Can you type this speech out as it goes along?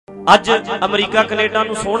अज अमरीका Canada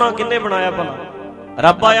नूं सोहना किन्ने बनाया भला?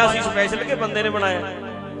 रब आया सी स्पैशल के बंदे ने बनाया?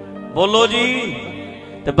 बोलो जी।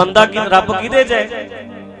 ते बंदा की रब किहदे च है?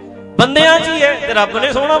 बंदियां च ही है। ते रब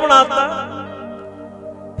ने सोहना बनाता।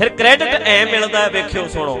 फिर क्रेडिट ऐ मिलता है। वेखियो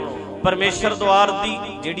सुनो, परमेश्वर द्वार दी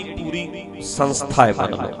जिहड़ी पूरी संस्था है,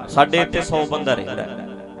 मान लो साडे इत्थे 100 बंदा रहिंदा है,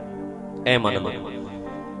 ऐ मान लो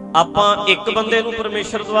आपां एक बंदे नूं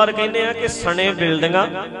परमेश्वर द्वार कहने आ कि सणे बिल्डिंगां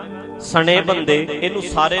सणे बंदे, इनू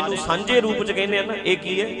सारे नूं सांझे रूप च कहने आ ना, ये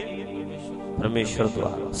की है? परमेश्वर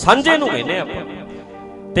द्वार सांझे नूं कहने आपां।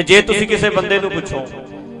 ते जे तुसीं किसे बंदे नूं पुछो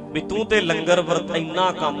भी तू ते लंगर वर्त इन्ना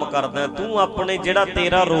काम करदा, तू अपने जिहड़ा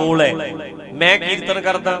तेरा रोल है, मैं कीर्तन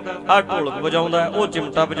करदा, आ ढोलक वजाउंदा है, ओ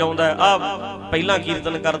चिमटा वजाउंदा है, आ पहला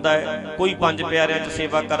कीर्तन करदा है, कोई पंज प्यारिਆਂ च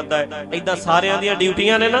सेवा करदा है, इदां सारिਆਂ ਦੀਆਂ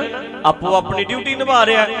ड्यूटियां ने ना, आपो अपनी ड्यूटी निभा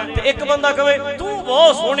रहा है। ते एक बंदा कहे तू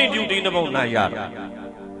बहुत सोहनी ड्यूटी निभाउना यार,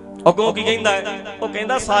 अगों की कहंदा है? वो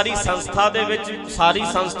कहंदा सारी संस्था दे विच सारी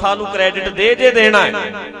संस्था नूं क्रेडिट दे जे देना है,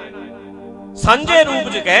 सांझे रूप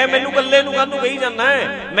च कहे, मैनू कल्ले नूं काहनूं कही जाना है?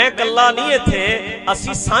 मैं कल्ला नहीं, इत्थे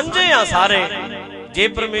असीं सांझे आ सारे। जे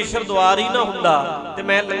परमेश्वर द्वार ही ना हुंदा ते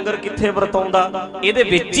मैं लंगर कित्थे वरताउंदा? इहदे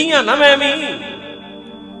विच ही आ ना मैं भी।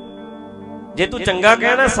 जे तू चंगा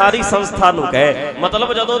कहना सारी संस्था नूं कहे,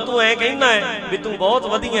 मतलब जदों तू ऐ कहना है भी तू बहुत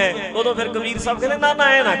वधिया है, उदों फिर कबीर साहब कहंदे ना ना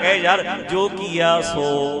ऐ ना कहे यार, जो किया सो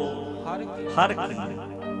हर किया,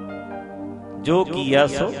 जो किया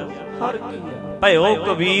सो हर किया। भयो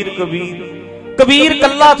कबीर कबीर, कबीर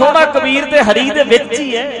कल्ला थोड़ा, कबीर ते हरी दे विच ही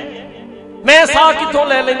है। मैं साह किथों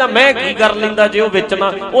ले लैंदा, मैं की कर लैंदा जे ओह विच ना,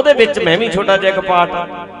 ओहदे विच मैं भी छोटा जिहा इक पार्ट आ,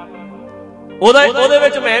 ओहदे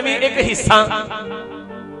विच मैं भी एक हिस्सा।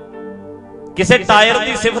 किसे टायर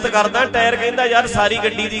की सिफत करदा, टायर कहंदा यार सारी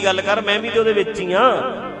गड्डी की गल कर, मैं भी ते ओहदे विच ही आ,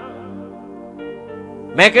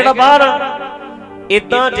 मैं किहड़ा बाहर आ।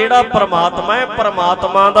 इदां जिहड़ा परमात्मा है,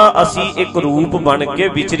 परमात्मा दा असीं एक रूप बन के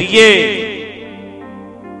विचरीए,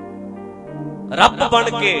 रब बन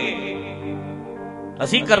के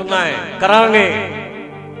असी करना है, करांगे,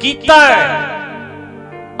 कीता है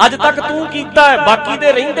अज तक तू कीता है, बाकी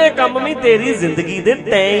दे रहिंदे काम भी तेरी जिंदगी दे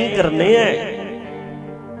तैं ही करने हैं।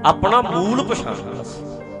 अपना मूल पछाण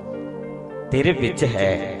तेरे विच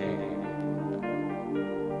है,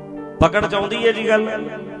 पकड़ चाहुंदी है जी गल,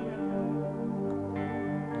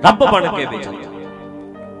 रब बन के विच।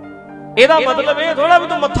 एदा मतलब ये थोड़ा भी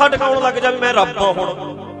तू मत्था टिकाउण लग जा मैं रब हां, हुण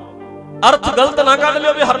अर्थ गलत ना कर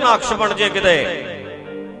लियो भी हरनाक्ष बन जे किते।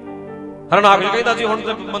 हरनाक्ष कहता सी हुण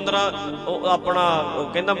ते मंदरां अपना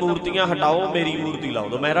कहंदा मूर्तियां हटाओ, मेरी मूर्ति लाओ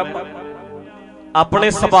दो, मैं रब।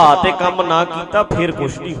 अपने सुभाਅ ते काम ना कीता फिर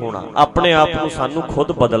कुछ नहीं होना। अपने आप नूं सानू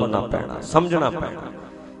खुद बदलना पैना, समझना पैना।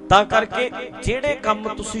 तां करके जिहड़े काम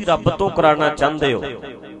तुसीं रब तो कराना चाहते हो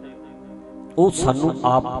वो सानू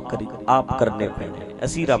आप करने पैने।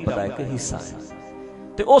 असीं रब दा एक हिस्सा है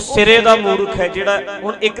ते ओ सिरे दा मूर्ख है जिहड़ा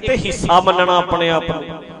हुण एक ते हिस्सा मनना अपने आप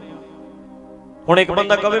नूं। हुण एक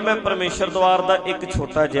बंदा कहे मैं परमेश्वर द्वार दा एक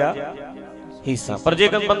छोटा जिहा हिस्सा, पर जे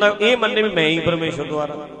बंदा ये मन्ने भी मैं ही परमेश्वर द्वार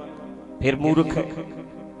हां, फिर मूर्ख है।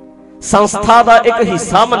 संस्था दा एक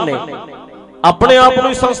हिस्सा मन्ने, अपने आप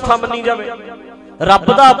नूं संस्था मन्नी जावे।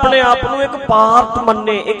 रब दा अपने आप नूं एक पार्ट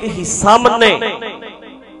मन्ने, एक हिस्सा मन्ने,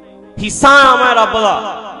 हिस्सा आ मैं रब दा।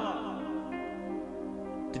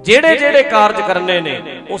 जेड़े जेड़े कारज करने ने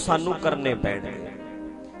वो सानू करने पैणगे।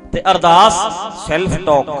 ते अरदास सैल्फ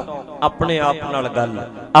टॉक, अपने आप नाल गल,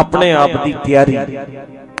 अपने आप दी तैयारी।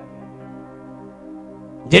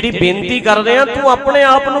 जिहड़ी बेनती कर रहे हैं तू अपने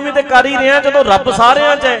आप नूं भी ते कर ही रहा, जदों रब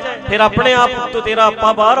सारियां च है फिर अपने आप तो तेरा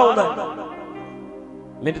आपा बाहर आउंदा।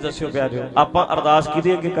 मेरी दस्सिओ प्यारिओ, आपां अरदास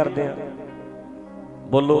किहदे अगे करदे आ?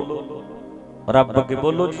 बोलो रब अगे,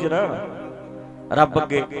 बोलो जी जरा रब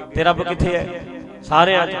अगे। ते रब किथे है?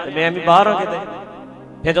 सारे मैं भी बाहर आ किते।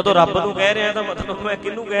 फिर जदों रब नूं कह रहा तो मतलब मैं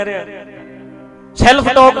किनू कह रहा? सैल्फ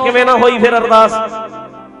टॉक किवें ना होई फिर अरदास?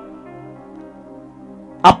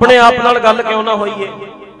 अपने आप नाल गल क्यों ना होई है?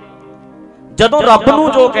 जदों रब नूं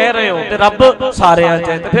जो कह रहे हो ते रब सारियां च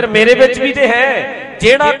है, ते फिर मेरे विच भी ते है।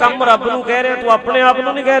 जेड़ा काम रब नूं कह रहा तू अपने आप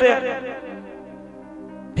नूं नहीं कह रहा,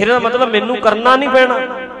 फिर इहदा मतलब मैनू करना नहीं पैना।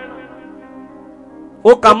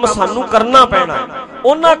 वो काम सानू करना पैना।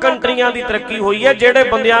 उन्हां कंट्रियां दी तरक्की हुई है जेड़े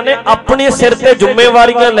बंदियां ने अपने सिर ते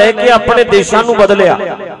जिम्मेवारियां लेके अपने देशां नूं बदलिया,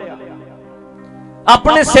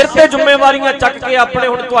 अपने सिर ते जिम्मेवारियां चक के अपने।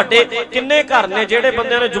 हुण तुहाडे किन्ने घर ने जेड़े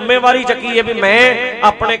बंदियां ने जिम्मेवारी चकी है भी मैं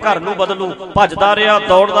अपने घर नूं बदलूं, भजदा रहा,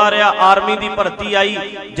 दौड़दा रहा, आर्मी दी भर्ती आई,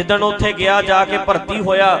 जिद्दण उत्थे गया जाके भर्ती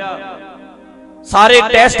होया, सारे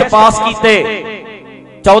टेस्ट पास कीते,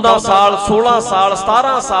 14 साल 16 साल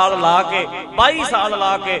 17 साल ला के 22 साल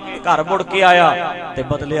ला के घर मुड़ के आया ते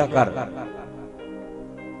बदलिया घर।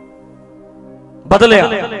 ਬਦਲਿਆ।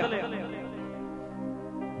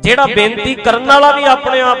 ਜਿਹੜਾ ਬੇਨਤੀ ਕਰਨ ਵਾਲਾ ਵੀ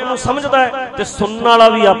ਆਪਣੇ ਆਪ ਨੂੰ ਸਮਝਦਾ ਹੈ ਤੇ ਸੁਣਨ ਵਾਲਾ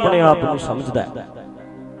ਵੀ ਆਪਣੇ ਆਪ ਨੂੰ ਸਮਝਦਾ ਹੈ।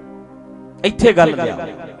 ਇੱਥੇ ਗੱਲ ਲਿਆ,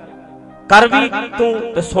 ਕਰ ਵੀ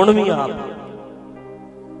ਤੂੰ ਤੇ ਸੁਣ ਵੀ ਆਪ,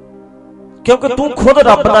 ਕਿਉਂਕਿ ਤੂੰ ਖੁਦ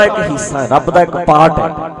ਰੱਬ ਦਾ ਇੱਕ ਹਿੱਸਾ ਹੈ, ਰੱਬ ਦਾ ਇੱਕ ਪਾਰਟ ਹੈ,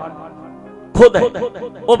 ਖੁਦ ਹੈ।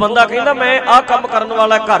 ਉਹ ਬੰਦਾ ਕਹਿੰਦਾ ਮੈਂ ਆਹ ਕੰਮ ਕਰਨ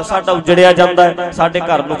ਵਾਲਾ, ਘਰ ਸਾਡਾ ਉਜੜਿਆ ਜਾਂਦਾ ਹੈ, ਸਾਡੇ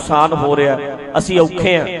ਘਰ ਨੁਕਸਾਨ ਹੋ ਰਿਹਾ, ਅਸੀਂ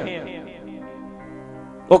ਔਖੇ ਆ।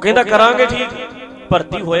 ਉਹ ਕਹਿੰਦਾ ਕਰਾਂਗੇ, ਠੀਕ,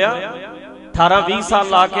 ਭਰਤੀ ਹੋਇਆ, 18-20 ਸਾਲ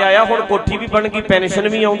ਲਾ ਕੇ ਆਇਆ, ਹੁਣ ਕੋਠੀ ਵੀ ਬਣ ਗਈ, ਪੈਨਸ਼ਨ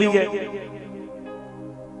ਵੀ ਆਉਂਦੀ ਹੈ,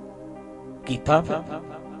 ਕੀਤਾ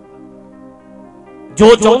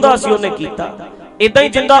ਜੋ ਚਾਹੁੰਦਾ ਸੀ ਉਹਨੇ ਕੀਤਾ। ਇਦਾਂ ਹੀ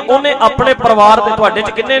ਜਿੰਦਾ ਉਹਨੇ ਆਪਣੇ ਪਰਿਵਾਰ ਦੇ, ਤੁਹਾਡੇ ਚ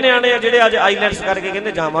ਕਿੰਨੇ ਨਿਆਣੇ ਆ ਜਿਹੜੇ ਅੱਜ ਆਈਲੈਟਸ ਕਰਕੇ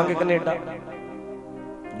ਕਹਿੰਦੇ ਜਾਵਾਂਗੇ ਕੈਨੇਡਾ,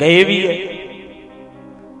 ਗਏ ਵੀ ਹੈ,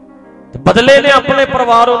 ਬਦਲੇ ਨੇ ਆਪਣੇ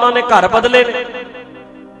ਪਰਿਵਾਰ, ਉਹਨਾਂ ਨੇ ਘਰ ਬਦਲੇ ਨੇ।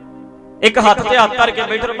 ਇੱਕ ਹੱਥ ਤੇ ਹੱਥ ਕਰਕੇ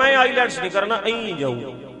ਬੈਠਾ, ਮੈਂ ਆਈਲੈਟਸ ਨਹੀਂ ਕਰਨਾ, ਐਂ ਜਾਊ,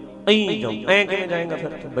 ਐਂ ਜਾਊ। ਐਂ ਕਿਵੇਂ ਜਾਏਗਾ ਫਿਰ?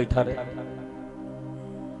 ਤੂੰ ਬੈਠਾ ਰਹੇ,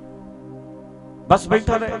 ਬਸ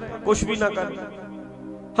ਬੈਠਾ ਰਹੇ, ਕੁਛ ਵੀ ਨਾ ਕਰ।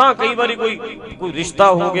 ਹਾਂ, ਕਈ ਵਾਰੀ ਕੋਈ ਰਿਸ਼ਤਾ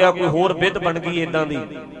ਹੋ ਗਿਆ, ਕੋਈ ਹੋਰ ਵਿਧ ਬਣ ਗਈ ਏਦਾਂ ਦੀ,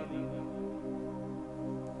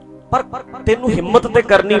 ਪਰ ਤੈਨੂੰ ਹਿੰਮਤ ਤੇ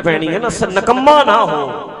ਕਰਨੀ ਪੈਣੀ ਹੈ ਨਾ, ਨਕੰਮਾ ਨਾ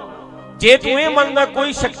ਹੋ। ਜੇ ਤੂੰ ਇਹ ਮੰਨਦਾ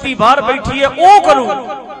ਕੋਈ ਸ਼ਕਤੀ ਬਾਹਰ ਬੈਠੀ ਹੈ ਉਹ ਕਰੂ,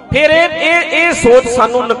 ਫਿਰ ਇਹ ਸੋਚ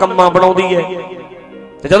ਸਾਨੂੰ ਨਕੰਮਾ ਬਣਾਉਂਦੀ ਹੈ।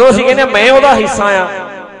 ਤੇ ਜਦੋਂ ਅਸੀਂ ਕਹਿੰਦੇ ਮੈਂ ਉਹਦਾ ਹਿੱਸਾ ਆ,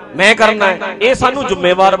 ਮੈਂ ਕਰਨਾ ਹੈ, ਇਹ ਸਾਨੂੰ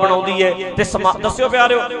ਜ਼ਿੰਮੇਵਾਰ ਬਣਾਉਂਦੀ ਹੈ। ਤੇ ਦੱਸਿਓ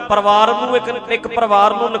ਪਿਆਰਿਓ, ਪਰਿਵਾਰ ਨੂੰ ਇੱਕ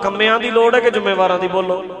ਪਰਿਵਾਰ ਨੂੰ ਨਕੰਮਿਆਂ ਦੀ ਲੋੜ ਹੈ ਕਿ ਜ਼ਿੰਮੇਵਾਰਾਂ ਦੀ?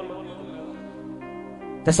 ਬੋਲੋ।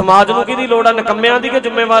 ਤੇ ਸਮਾਜ ਨੂੰ ਕਿਹਦੀ ਲੋੜ ਹੈ, ਨਕੰਮਿਆਂ ਦੀ ਕਿ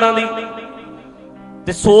ਜ਼ਿੰਮੇਵਾਰਾਂ ਦੀ?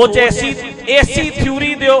 ਤੇ ਸੋਚ ਐਸੀ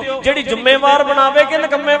ਥਿਊਰੀ ਦਿਓ ਜਿਹੜੀ ਜ਼ਿੰਮੇਵਾਰ ਬਣਾਵੇ ਕਿ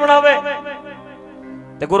ਨਕੰਮੇ ਬਣਾਵੇ।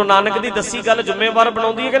 ਤੇ ਗੁਰੂ ਨਾਨਕ ਦੀ ਦੱਸੀ ਗੱਲ ਜ਼ਿੰਮੇਵਾਰ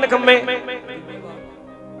ਬਣਾਉਂਦੀ ਹੈ ਕਿ ਨਕੰਮੇ?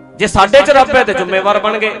 ਜੇ ਸਾਡੇ ਚ ਰੱਬ ਹੈ ਤੇ ਜ਼ਿੰਮੇਵਾਰ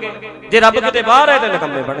ਬਣ ਗਏ, ਜੇ ਰੱਬ ਕਿਤੇ ਬਾਹਰ ਹੈ ਤੇ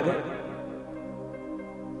ਨਕੰਮੇ ਬਣ ਗਏ।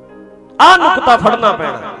 ਆਹ ਨੁਕਤਾ ਫੜਨਾ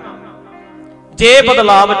ਪੈਣਾ। ਜੇ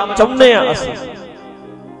ਬਦਲਾਵ ਚਾਹੁੰਦੇ ਆ ਅਸੀਂ,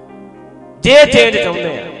 ਜੇ ਚੇਂਜ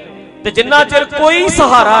ਚਾਹੁੰਦੇ ਆ, ਤੇ ਜਿੰਨਾ ਚਿਰ ਕੋਈ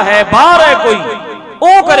ਸਹਾਰਾ ਹੈ, ਬਾਹਰ ਹੈ ਕੋਈ,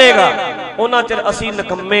 ਉਹ ਕਰੇਗਾ, ਉਹਨਾਂ ਚਿਰ ਅਸੀਂ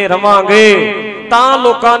ਨਕੰਮੇ ਰਵਾਂਗੇ। ਤਾਂ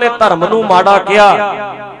ਲੋਕਾਂ ਨੇ ਧਰਮ ਨੂੰ ਮਾੜਾ ਕਿਹਾ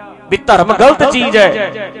ਵੀ ਧਰਮ ਗਲਤ ਚੀਜ਼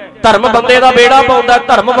ਹੈ, ਧਰਮ ਬੰਦੇ ਦਾ ਬੇੜਾ ਪਾਉਂਦਾ,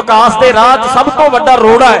 ਧਰਮ ਵਿਕਾਸ ਦੇ ਰਾਹ 'ਚ ਸਭ ਤੋਂ ਵੱਡਾ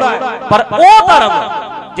ਰੋੜਾ ਹੈ। ਪਰ ਉਹ ਧਰਮ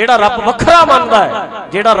ਜਿਹੜਾ ਰੱਬ ਵੱਖਰਾ ਮੰਨਦਾ ਹੈ,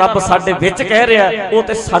 ਜਿਹੜਾ ਰੱਬ ਸਾਡੇ ਵਿੱਚ ਕਹਿ ਰਿਹਾ, ਉਹ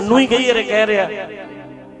ਤੇ ਸਾਨੂੰ ਹੀ ਕਹਿ ਰਿਹਾ,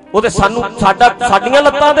 ਉਹ ਤੇ ਸਾਨੂੰ ਸਾਡੀਆਂ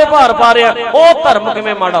ਲੱਤਾਂ ਤੇ ਭਾਰ ਪਾ ਰਿਹਾ। ਉਹ ਧਰਮ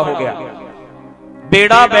ਕਿਵੇਂ ਮਾੜਾ ਹੋ ਗਿਆ?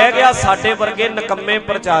 ਬੇੜਾ ਬਹਿ ਗਿਆ ਸਾਡੇ ਵਰਗੇ ਨਕੰਮੇ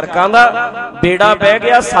ਪ੍ਰਚਾਰਕਾਂ ਦਾ, ਬੇੜਾ ਬਹਿ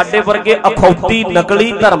ਗਿਆ ਸਾਡੇ ਵਰਗੇ ਅਖੌਤੀ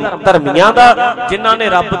ਨਕਲੀ ਧਰਮੀਆਂ ਦਾ, ਜਿਨ੍ਹਾਂ ਨੇ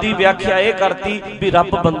ਰੱਬ ਦੀ ਵਿਆਖਿਆ ਇਹ ਕਰਤੀ ਵੀ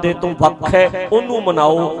ਰੱਬ ਬੰਦੇ ਤੋਂ ਵੱਖ ਹੈ, ਉਹਨੂੰ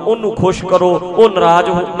ਮਨਾਓ, ਉਹਨੂੰ ਖੁਸ਼ ਕਰੋ, ਉਹ ਨਾਰਾਜ਼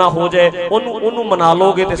ਨਾ ਹੋ ਜਾਏ, ਉਹਨੂੰ ਮਨਾ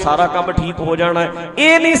ਲੋਗੇ ਤੇ ਸਾਰਾ ਕੰਮ ਠੀਕ ਹੋ ਜਾਣਾ।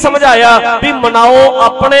 ਇਹ ਨਹੀਂ ਸਮਝਾਇਆ ਵੀ ਮਨਾਓ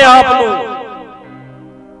ਆਪਣੇ ਆਪ ਨੂੰ।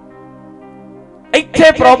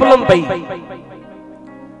 ਇੱਥੇ ਪ੍ਰੋਬਲਮ ਪਈ।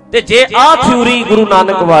 ਤੇ ਜੇ ਆਹ ਥਿਊਰੀ ਗੁਰੂ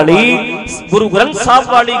ਨਾਨਕ ਵਾਲੀ, ਗੁਰੂ ਗ੍ਰੰਥ ਸਾਹਿਬ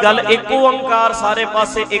ਵਾਲੀ ਗੱਲ, ਇੱਕ ਓੰਕਾਰ ਸਾਰੇ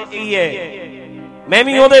ਪਾਸੇ ਇੱਕ ਹੀ ਹੈ, ਮੈਂ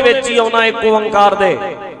ਵੀ ਉਹਦੇ ਵਿੱਚ ਹੀ ਆਉਣਾ ਇੱਕ ਓੰਕਾਰ ਦੇ।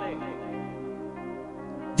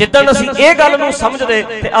 ਜਿੱਦਣ ਅਸੀਂ ਇਹ ਗੱਲ ਨੂੰ ਸਮਝਦੇ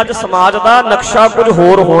ਤੇ ਅੱਜ ਸਮਾਜ ਦਾ ਨਕਸ਼ਾ ਕੁਝ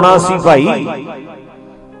ਹੋਰ ਹੋਣਾ ਸੀ ਭਾਈ।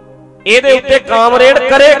 ਇਹਦੇ ਉੱਤੇ ਕਾਮਰੇਡ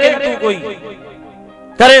ਕਰੇ ਕਿੰਤੂ ਕੋਈ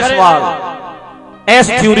ਕਰੇ ਸਵਾਲ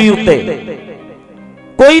ਇਸ ਥਿਊਰੀ ਉੱਤੇ,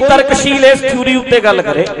 ਕੋਈ ਤਰਕਸ਼ੀਲ ਇਸ ਥਿਊਰੀ ਉੱਤੇ ਗੱਲ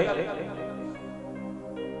ਕਰੇ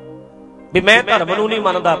ਵੀ ਮੈਂ ਧਰਮ ਨੂੰ ਨਹੀਂ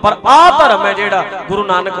ਮੰਨਦਾ, ਪਰ ਆਹ ਧਰਮ ਹੈ ਜਿਹੜਾ ਗੁਰੂ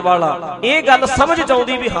ਨਾਨਕ ਵਾਲਾ, ਇਹ ਗੱਲ ਸਮਝ ਚ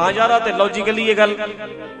ਆਉਂਦੀ ਵੀ ਹਾਂ ਯਾਰ, ਤੇ ਲੌਜੀਕਲੀ ਇਹ ਗੱਲ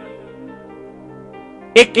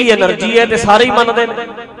ਇੱਕ ਹੀ એનર્ਜੀ ਹੈ ਤੇ ਸਾਰੇ ਹੀ ਮੰਨਦੇ ਨੇ।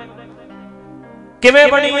 ਕਿਵੇਂ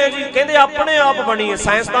ਬਣੀ ਹੈ ਜੀ? ਕਹਿੰਦੇ ਆਪਣੇ ਆਪ ਬਣੀ ਹੈ।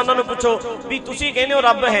 ਸਾਇੰਸਦਾਨਾਂ ਨੂੰ ਪੁੱਛੋ ਵੀ ਤੁਸੀਂ ਕਹਿੰਦੇ ਹੋ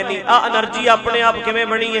ਰੱਬ ਹੈ ਨਹੀਂ, ਆਹ એનર્ਜੀ ਆਪਣੇ ਆਪ ਕਿਵੇਂ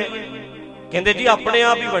ਬਣੀ ਹੈ? ਕਹਿੰਦੇ ਜੀ ਆਪਣੇ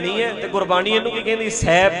ਆਪ ਹੀ ਬਣੀ ਹੈ। ਤੇ ਗੁਰਬਾਣੀ ਇਹਨੂੰ ਕੀ ਕਹਿੰਦੀ?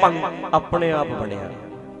 ਸਹਿ ਭੰਗ, ਆਪਣੇ ਆਪ ਬਣਿਆ,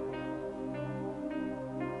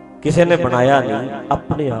 ਕਿਸੇ ਨੇ ਬਣਾਇਆ ਨਹੀਂ,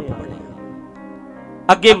 ਆਪਣੇ ਆਪ ਬਣਿਆ।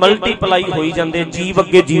 ਅੱਗੇ ਮਲਟੀਪਲਾਈ ਹੋਈ ਜਾਂਦੇ ਜੀਵ,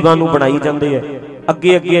 ਅੱਗੇ ਜੀਵਾਂ ਨੂੰ ਬਣਾਈ ਜਾਂਦੇ ਆ,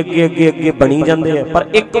 ਅੱਗੇ ਅੱਗੇ ਅੱਗੇ ਅੱਗੇ ਅੱਗੇ ਬਣੀ ਜਾਂਦੇ ਆ। ਪਰ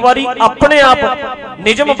ਇੱਕ ਵਾਰੀ ਆਪਣੇ ਆਪ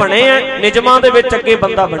ਨਿਯਮ ਬਣੇ ਆ, ਨਿਯਮਾਂ ਦੇ ਵਿੱਚ ਅੱਗੇ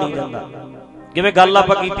ਬੰਦਾ ਬਣੀ ਜਾਂਦਾ। ਜਿਵੇਂ ਗੱਲ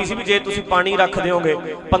ਆਪਾਂ ਕੀਤੀ ਸੀ ਵੀ ਜੇ ਤੁਸੀਂ ਪਾਣੀ ਰੱਖ ਦਿਓਗੇ,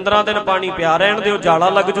 15 ਦਿਨ ਪਾਣੀ ਪਿਆ ਰਹਿਣ ਦਿਓ, ਜਾਲਾ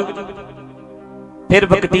ਲੱਗ ਜੂ, ਫਿਰ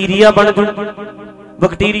ਬੈਕਟੀਰੀਆ ਬਣ ਜੂ,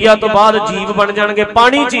 ਬੈਕਟੀਰੀਆ ਤੋਂ ਬਾਅਦ ਜੀਵ ਬਣ ਜਾਣਗੇ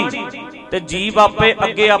ਪਾਣੀ 'ਚ ਹੀ, ਤੇ ਜੀਵ ਆਪੇ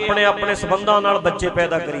ਅੱਗੇ ਆਪਣੇ ਆਪਣੇ ਸੰਬੰਧਾਂ ਨਾਲ ਬੱਚੇ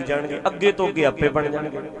ਪੈਦਾ ਕਰੀ ਜਾਣਗੇ, ਅੱਗੇ ਤੋਂ ਅੱਗੇ ਆਪੇ ਬਣ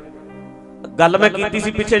ਜਾਣਗੇ। ਗੱਲ ਮੈਂ ਕੀਤੀ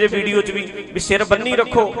ਸੀ ਪਿੱਛੇ ਜੇ ਵੀਡੀਓ 'ਚ ਵੀ ਸਿਰ ਬੰਨੀ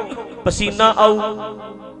ਰੱਖੋ, ਪਸੀਨਾ ਆਊ,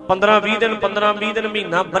 15-20 ਦਿਨ 15-20 ਦਿਨ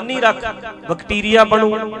ਮਹੀਨਾ ਬੰਨੀ ਰੱਖ, ਬੈਕਟੀਰੀਆ ਬਣੂ,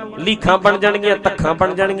 ਲੀਖਾਂ ਬਣ ਜਾਣਗੀਆਂ, ਧੱਖਾਂ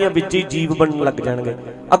ਬਣ ਜਾਣਗੀਆਂ, ਵਿੱਚ ਹੀ ਜੀਵ ਬਣਨ ਲੱਗ ਜਾਣਗੇ,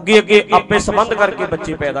 ਅੱਗੇ ਅੱਗੇ ਆਪੇ ਸੰਬੰਧ ਕਰਕੇ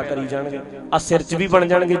ਬੱਚੇ ਪੈਦਾ ਕਰੀ ਜਾਣਗੇ, ਆ ਸਿਰ 'ਚ ਵੀ ਬਣ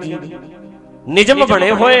ਜਾਣਗੇ ਜੀਵ। ਨਿਯਮ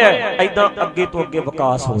ਬਣੇ ਹੋਏ ਐ, ਏਦਾਂ ਅੱਗੇ ਤੋਂ ਅੱਗੇ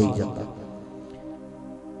ਵਿਕਾਸ ਹੋਈ ਜਾਂਦਾ,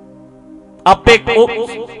 ਆਪੇ ਉਹ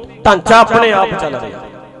ਢਾਂਚਾ ਆਪਣੇ ਆਪ ਚੱਲ ਰਿਹਾ।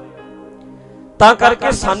 ਤਾਂ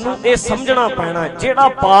ਕਰਕੇ ਸਾਨੂੰ ਇਹ ਸਮਝਣਾ ਪੈਣਾ, ਜਿਹੜਾ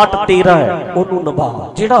ਪਾਰਟ ਤੇਰਾ ਹੈ ਉਹਨੂੰ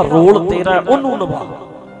ਨਿਭਾ, ਜਿਹੜਾ ਰੋਲ ਤੇਰਾ ਹੈ ਉਹਨੂੰ ਨਿਭਾ।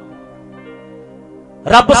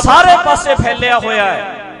 ਰੱਬ ਸਾਰੇ ਪਾਸੇ ਫੈਲਿਆ ਹੋਇਆ ਹੈ,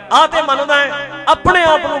 ਆਹ ਤੇ ਮੰਨਦਾ ਹੈ, ਆਪਣੇ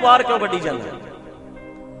ਆਪ ਨੂੰ ਬਾਹਰ ਕਿਉਂ ਕੱਢੀ ਜਾਂਦਾ?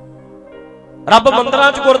 ਰੱਬ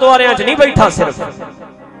ਮੰਦਰਾਂ 'ਚ ਗੁਰਦੁਆਰਿਆਂ 'ਚ ਨਹੀਂ ਬੈਠਾ, ਸਿਰਫ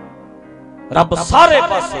ਰੱਬ ਸਾਰੇ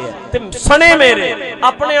ਪਾਸੇ ਹੈ। ਤੇ ਸਣੇ ਮੇਰੇ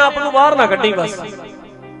ਆਪਣੇ ਆਪ ਨੂੰ ਬਾਹਰ ਨਾ ਕੱਢੀ, ਬਸ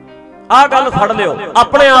ਆਹ ਗੱਲ ਫੜ ਲਿਓ,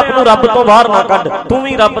 ਆਪਣੇ ਆਪ ਨੂੰ ਰੱਬ ਤੋਂ ਬਾਹਰ ਨਾ ਕੱਢ, ਤੂੰ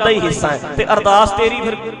ਵੀ ਰੱਬ ਦਾ ਹੀ ਹਿੱਸਾ ਹੈ। ਤੇ ਅਰਦਾਸ ਤੇਰੀ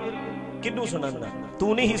ਫਿਰ ਕਿਹਨੂੰ ਸੁਣਾਉਂਦਾ?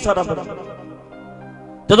 ਤੂੰ ਨਹੀਂ ਹਿੱਸਾ ਰੱਬ ਦਾ।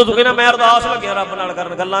 ਜਦੋਂ ਤੂੰ ਕਹਿੰਦਾ ਮੈਂ ਅਰਦਾਸ ਲੱਗਿਆ ਰੱਬ ਨਾਲ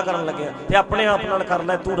ਕਰਨ, ਗੱਲਾਂ ਕਰਨ ਲੱਗਿਆ, ਤੇ ਆਪਣੇ ਆਪ ਨਾਲ ਕਰ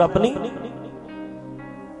ਲੈ, ਤੂੰ ਰੱਬ ਨਹੀਂ।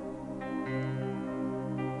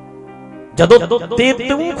 ਜਦੋਂ ਤੇ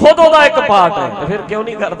ਤੂੰ ਖੁਦ ਉਹਦਾ ਇੱਕ ਪਾਰਟ ਹੈ, ਤੇ ਫਿਰ ਕਿਉਂ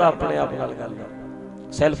ਨਹੀਂ ਕਰਦਾ ਆਪਣੇ ਆਪ ਨਾਲ ਗੱਲ?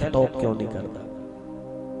 ਸੈਲਫ ਟਾਕ ਕਿਉਂ ਨਹੀਂ ਕਰਦਾ?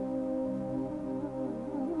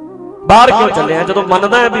 ਬਾਹਰ ਕਿਉਂ ਚੱਲਿਆ? ਜਦੋਂ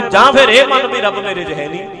ਮੰਨਦਾ ਹੈ ਵੀ, ਜਾਂ ਫਿਰ ਇਹ ਮੰਨ ਵੀ ਰੱਬ ਮੇਰੇ 'ਚ ਹੈ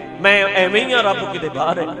ਨਹੀਂ, ਮੈਂ ਐਵੇਂ ਹੀ ਆ, ਰੱਬ ਕਿਤੇ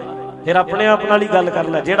ਬਾਹਰ ਹੈ, ਫਿਰ ਆਪਣੇ ਆਪ ਨਾਲ ਹੀ ਗੱਲ ਕਰ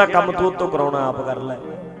ਲੈ। ਜਿਹੜਾ ਕੰਮ ਤੂੰ ਉਹ ਤੋਂ ਕਰਾਉਣਾ ਆਪ ਕਰ ਲੈ।